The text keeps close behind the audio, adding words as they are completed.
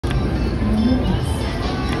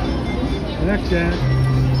Blackjack.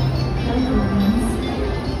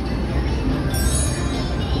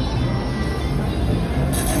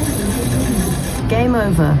 Game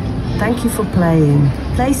over. Thank you for playing.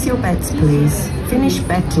 Place your bets, please. Finish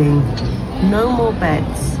betting. No more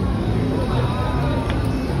bets.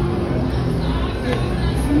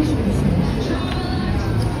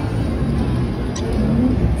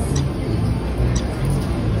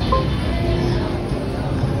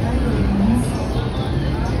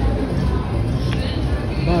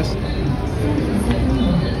 Bust.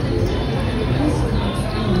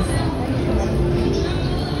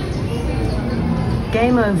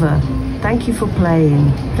 Game over. Thank you for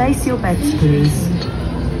playing. Place your bets, please.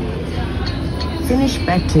 Finish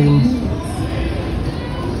betting.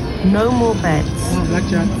 No more bets. Oh,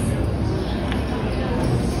 blackjack.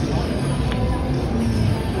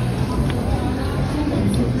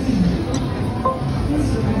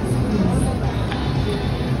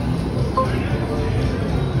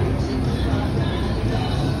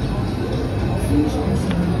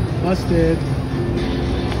 Busted.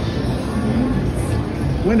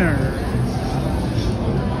 Winner.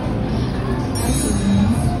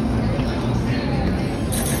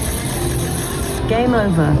 Game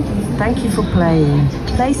over. Thank you for playing.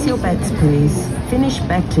 Place your bets, please. Finish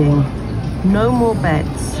betting. No more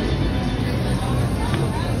bets.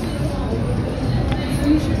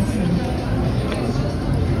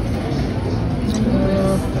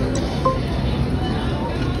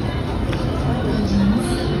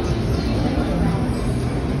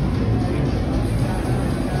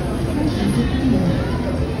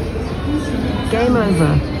 Game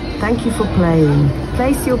over. Thank you for playing.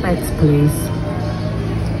 Place your bets, please.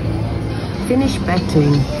 Finish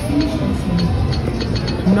betting.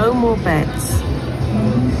 No more bets.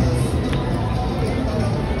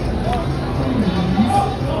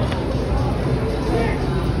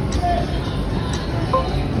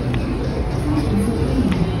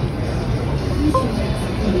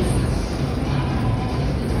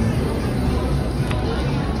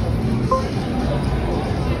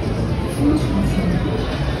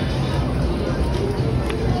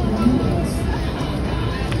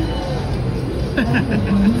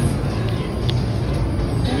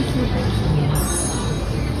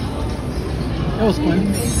 That was fun.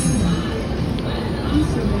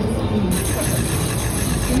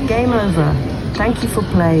 Game over. Thank you for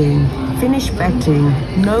playing. Finish betting.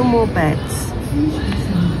 No more bets.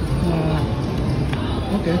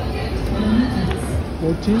 Okay.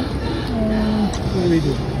 14. What do we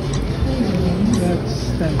do? That's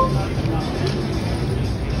 10.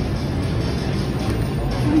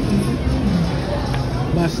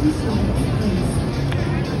 Bust.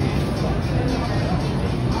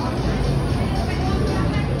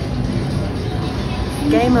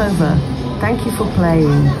 Game over. Thank you for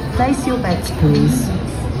playing. Place your bets, please.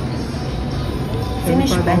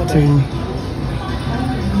 Finish betting.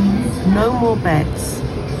 No more bets.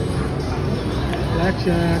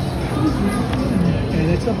 Blackjack. And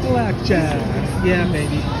it's a blackjack. Yeah,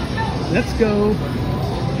 baby. Let's go.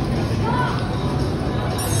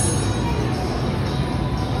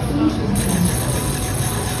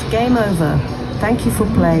 Game over. Thank you for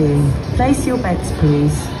playing. Place your bets,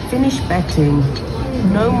 please. Finish betting.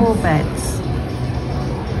 No more bets.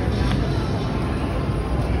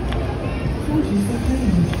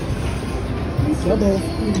 Double.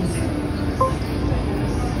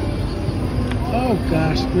 Oh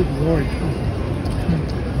gosh, good lord.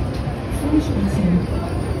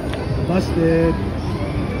 Busted.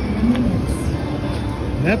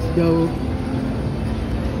 Let's go.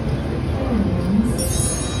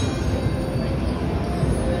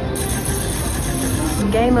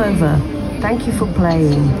 Game over. Thank you for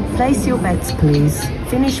playing. Place your bets, please.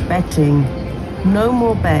 Finish betting. No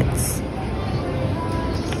more bets.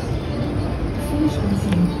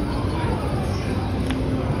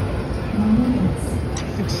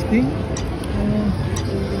 $16.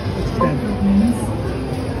 It's 10.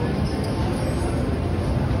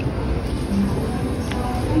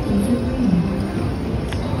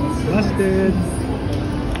 Busted.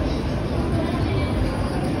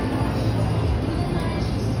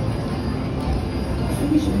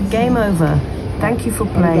 Game over. Thank you for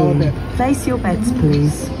playing. Place your bets,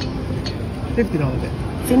 please. $50 bet.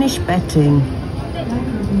 Finish betting.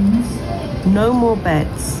 No more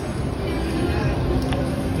bets.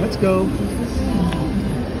 Let's go.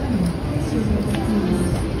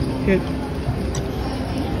 Hit.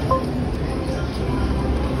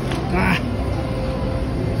 Ah.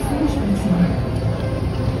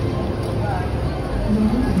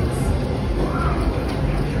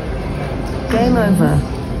 Game over.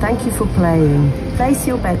 Thank you for playing. Place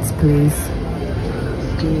your bets, please.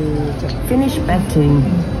 Good. Finish betting.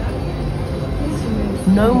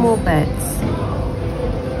 No more bets.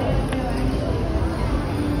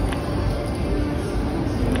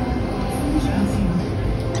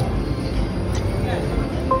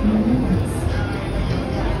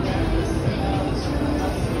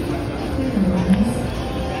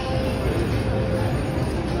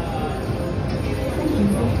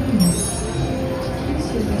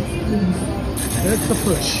 That's the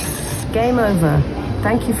push. Game over.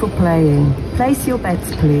 Thank you for playing. Place your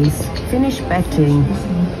bets, please. Finish betting.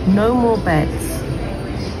 No more bets.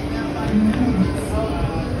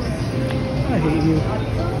 I hate you.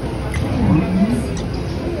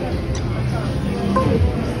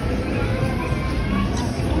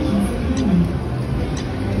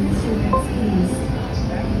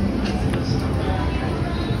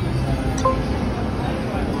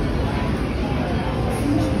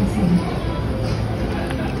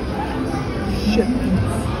 Shit.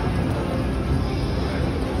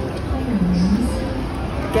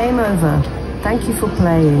 Game over. Thank you for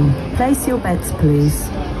playing. Place your bets, please.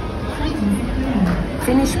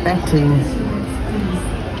 Finish betting.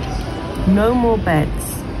 No more bets.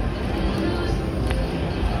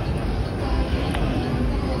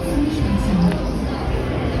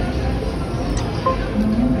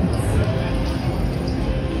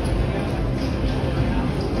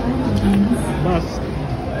 Bust.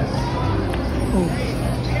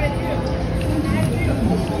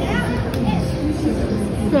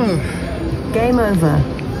 Oh. Game over.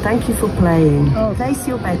 Thank you for playing. Oh. Place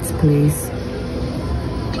your bets, please.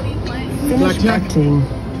 Finish Blackjack. betting.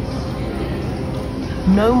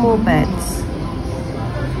 No more bets.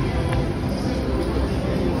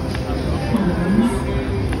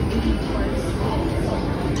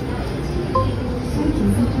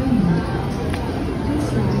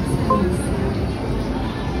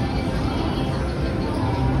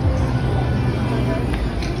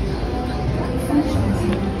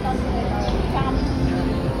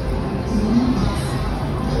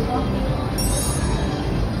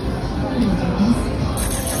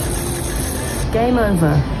 Game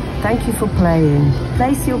over. Thank you for playing.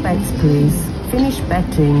 Place your bets, please. Finish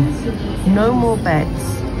betting. No more bets.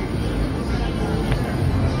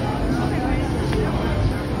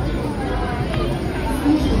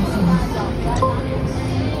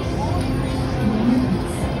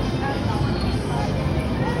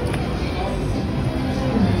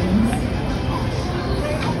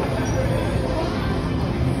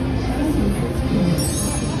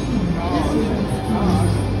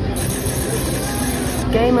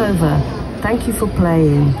 Game over. Thank you for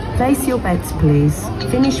playing. Place your bets, please.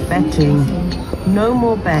 Finish betting. No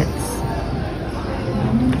more bets.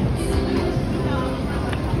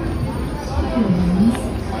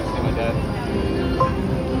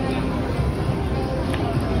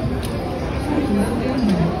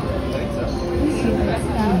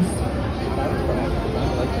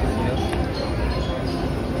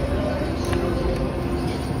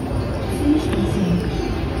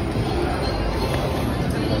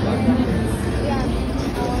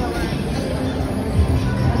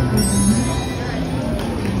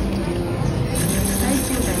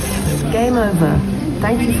 Game over.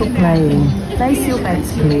 Thank you for playing. Place your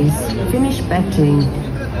bets, please. Finish betting.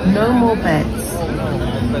 No more bets.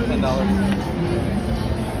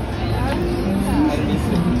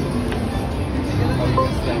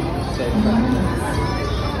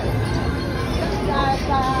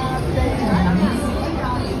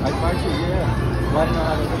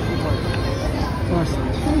 Bust.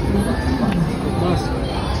 Bust.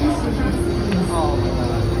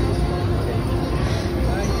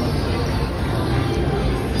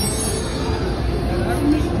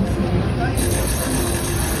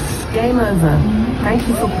 Game over. Thank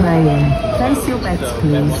you for playing. Place your bets,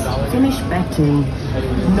 please. Finish betting.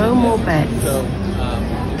 No more bets.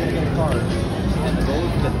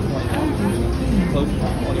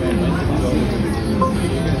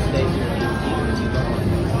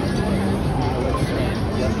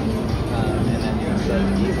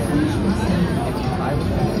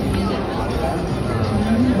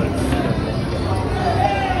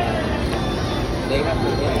 They have to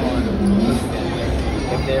win one.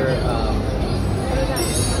 If they're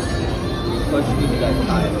pushing you guys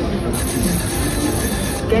high.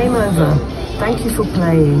 Game over. Thank you for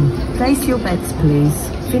playing. Place your bets, please.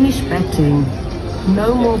 Finish betting.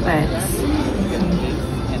 No more bets.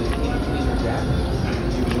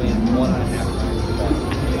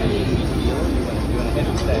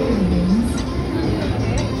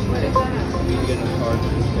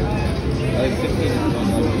 Like 15 is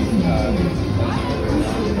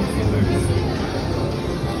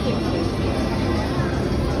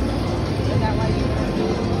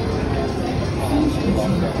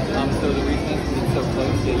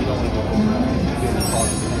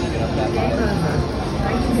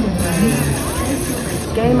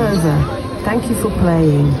over. Thank you for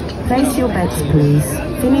playing. Place your bets, please.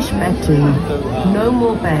 Finish betting. No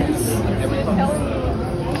more bets.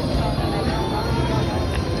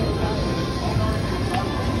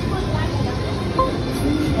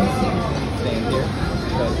 Staying here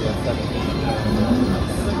because we have 17.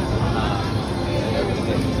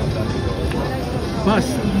 Bus.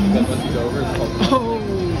 Because once you go over, it's called Oh,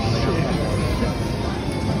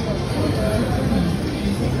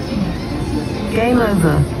 Game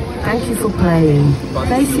over. Thank you for playing.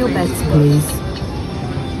 Place your bets, please.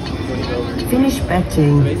 Finish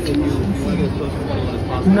betting. basically you want to get as close to 21 as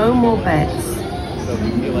possible. No more bets. So if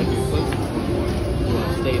you feel like you're close, you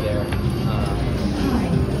want to stay there.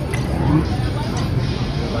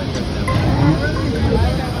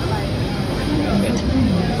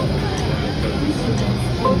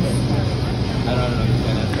 I don't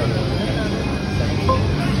understand that part of it.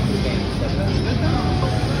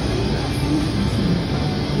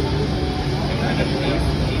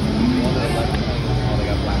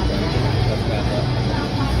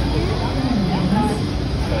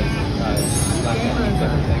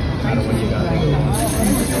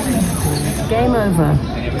 Game over.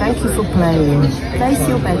 Thank you for playing. Place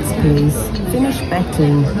your bets, please. Finish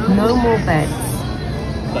betting. No more bets.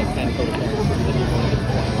 Like 10 total points.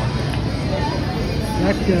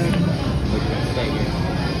 that guy. Stay here.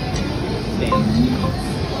 Stand.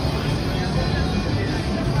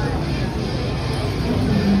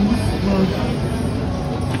 Well,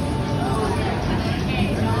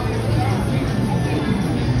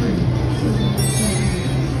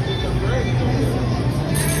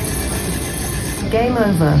 Game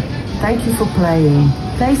over. Thank you for playing.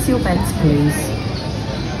 Place your bets, please.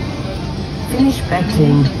 Finish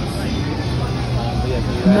betting.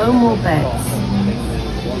 No more bets.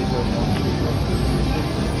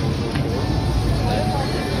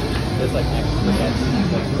 There's like extra bets.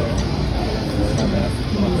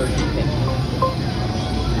 Like 13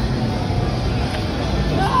 things.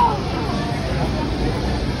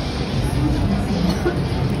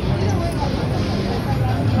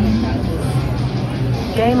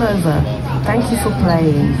 Game over. Thank you for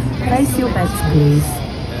playing. Place your bets, please.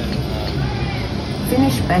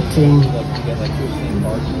 Finish betting.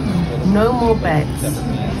 No more bets.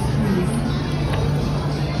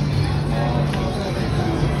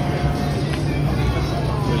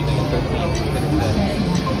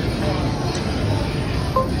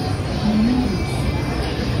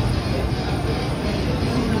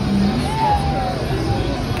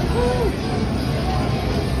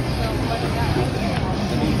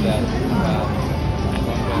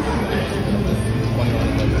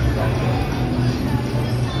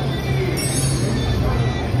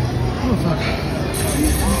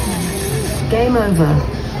 Game over.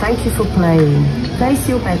 Thank you for playing. Place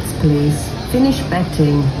your bets, please. Finish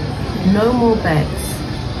betting. No more bets.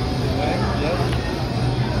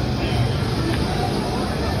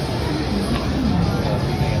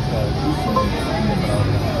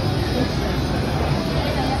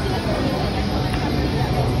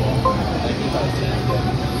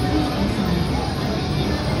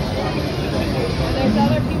 There's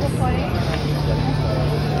other people playing.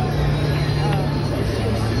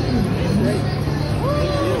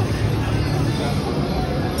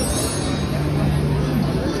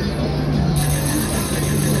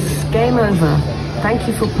 Game over. Thank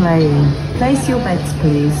you for playing. Place your bets,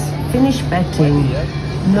 please. Finish betting.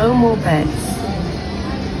 No more bets.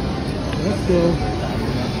 let's go.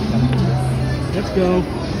 Let's go.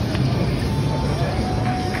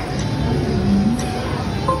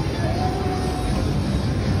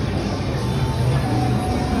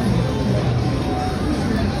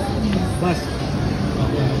 Bus.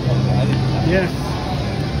 Yes.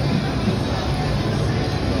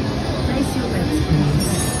 Place your bets,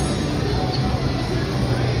 please.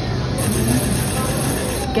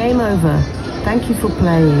 Game over. Thank you for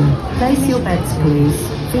playing. Place your bets, please.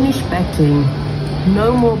 Finish betting.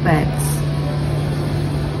 No more bets.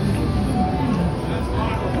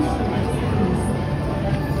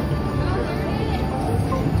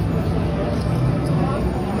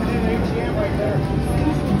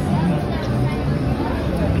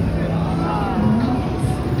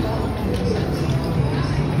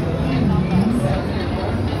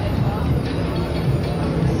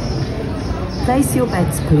 Place your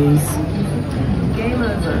bets, please. Game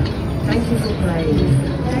over. Thank you for playing.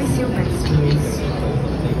 Place your bets, please.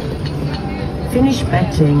 Finish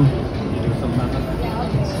betting.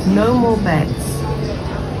 No more bets.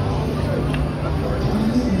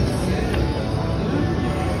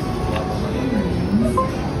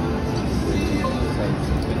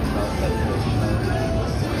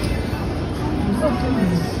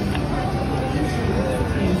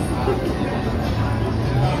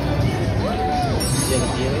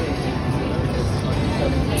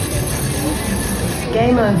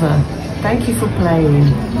 over. Thank you for playing.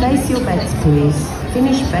 Place your bets, please.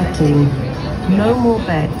 Finish betting. No more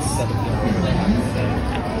bets.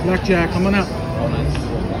 Blackjack, coming up.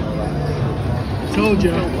 Told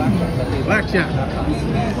you. Blackjack.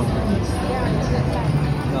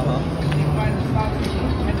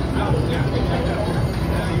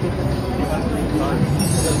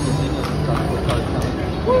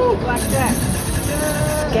 Woo, blackjack.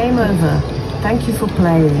 Game over. Thank you for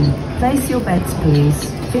playing. Place your bets,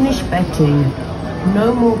 please. Finish betting.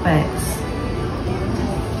 No more bets.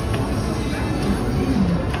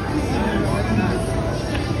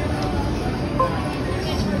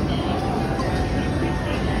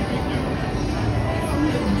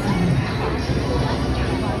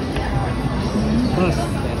 Bust.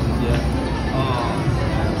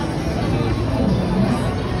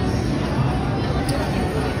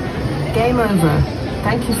 Game over.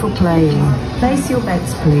 Thank you for playing. Place your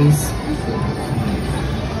bets, please.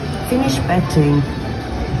 Finish betting.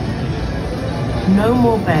 No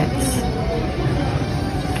more bets.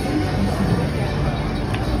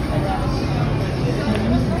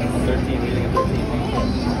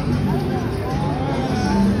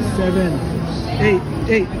 Seven,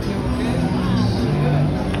 eight.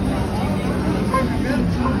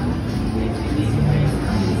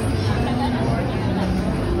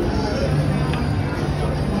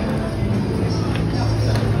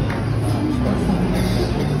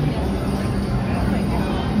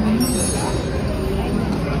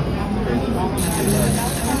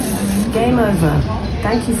 Game over.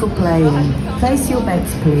 Thank you for playing. Place your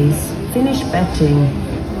bets, please. Finish betting.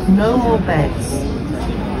 No more bets.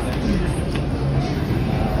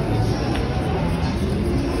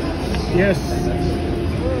 Yes.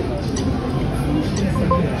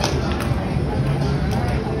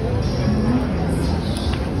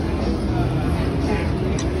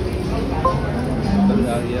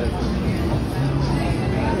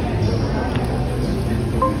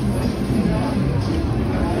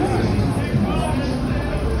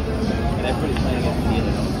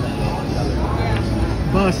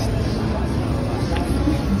 Bust.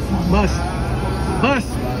 Bust. Bust.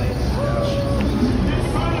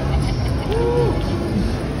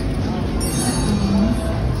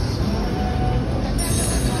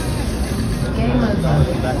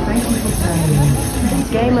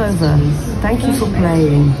 Game over. Thank you for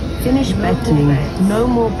playing. Finish betting. No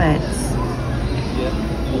more bets.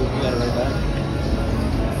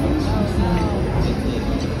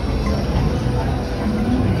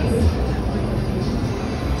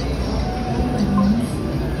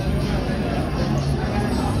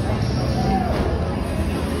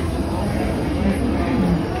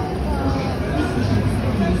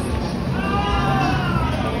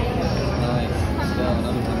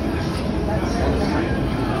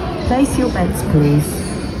 Place your bets, please.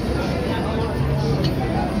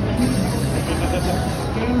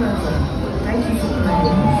 Game over. Thank you for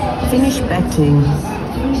playing. Finish betting.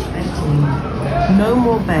 Finish betting. No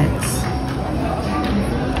more bets.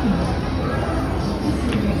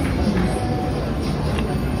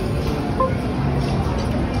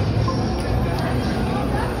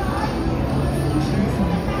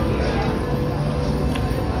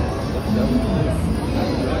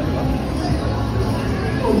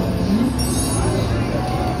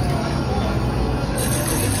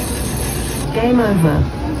 Game over.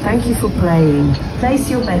 Thank you for playing. Place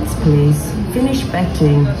your bets, please. Finish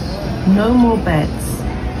betting. No more bets.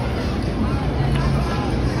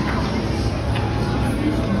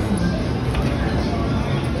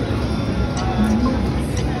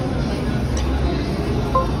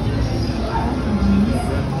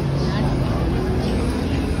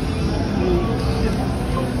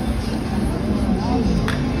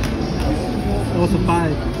 Also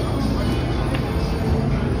 5.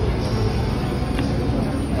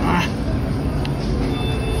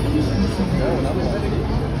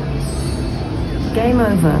 Game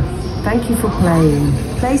over. Thank you for playing.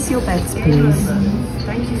 Place your bets, please.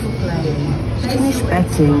 Thank you for playing. Finish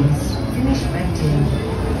betting. Finish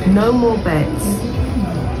betting. No more bets.